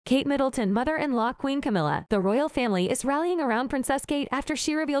Kate Middleton, mother-in-law Queen Camilla. The royal family is rallying around Princess Kate after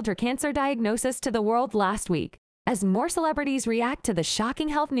she revealed her cancer diagnosis to the world last week. As more celebrities react to the shocking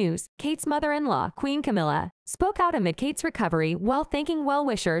health news, Kate's mother-in-law, Queen Camilla, spoke out amid Kate's recovery while thanking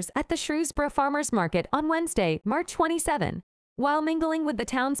well-wishers at the Shrewsbury Farmers Market on Wednesday, March 27. While mingling with the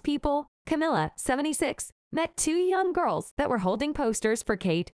townspeople, Camilla, 76, met two young girls that were holding posters for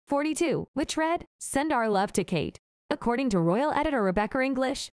Kate, 42, which read, "Send our love to Kate." According to royal editor Rebecca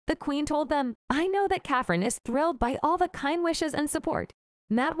English, the Queen told them, "I know that Catherine is thrilled by all the kind wishes and support."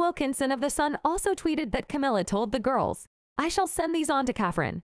 Matt Wilkinson of The Sun also tweeted that Camilla told the girls, "I shall send these on to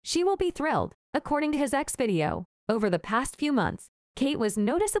Catherine. She will be thrilled." According to his X video, over the past few months, Kate was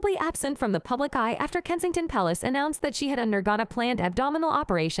noticeably absent from the public eye after Kensington Palace announced that she had undergone a planned abdominal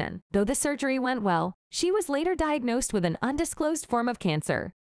operation. Though the surgery went well, she was later diagnosed with an undisclosed form of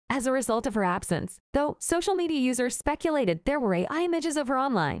cancer. As a result of her absence, though social media users speculated there were AI images of her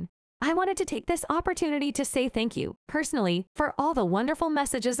online, I wanted to take this opportunity to say thank you, personally, for all the wonderful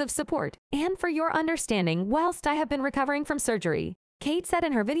messages of support and for your understanding whilst I have been recovering from surgery. Kate said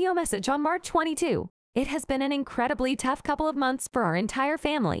in her video message on March 22, "It has been an incredibly tough couple of months for our entire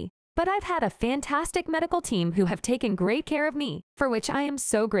family, but I've had a fantastic medical team who have taken great care of me, for which I am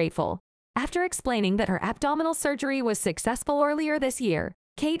so grateful." After explaining that her abdominal surgery was successful earlier this year,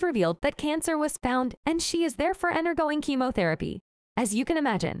 Kate revealed that cancer was found and she is therefore undergoing chemotherapy. "As you can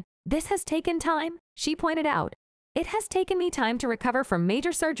imagine, this has taken time," she pointed out. "It has taken me time to recover from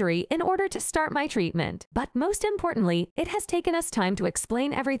major surgery in order to start my treatment. But most importantly, it has taken us time to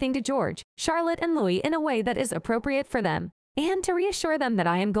explain everything to George, Charlotte, and Louis in a way that is appropriate for them, and to reassure them that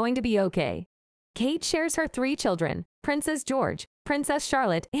I am going to be okay." Kate shares her three children, Princes George, Princess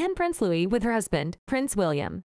Charlotte, and Prince Louis, with her husband, Prince William.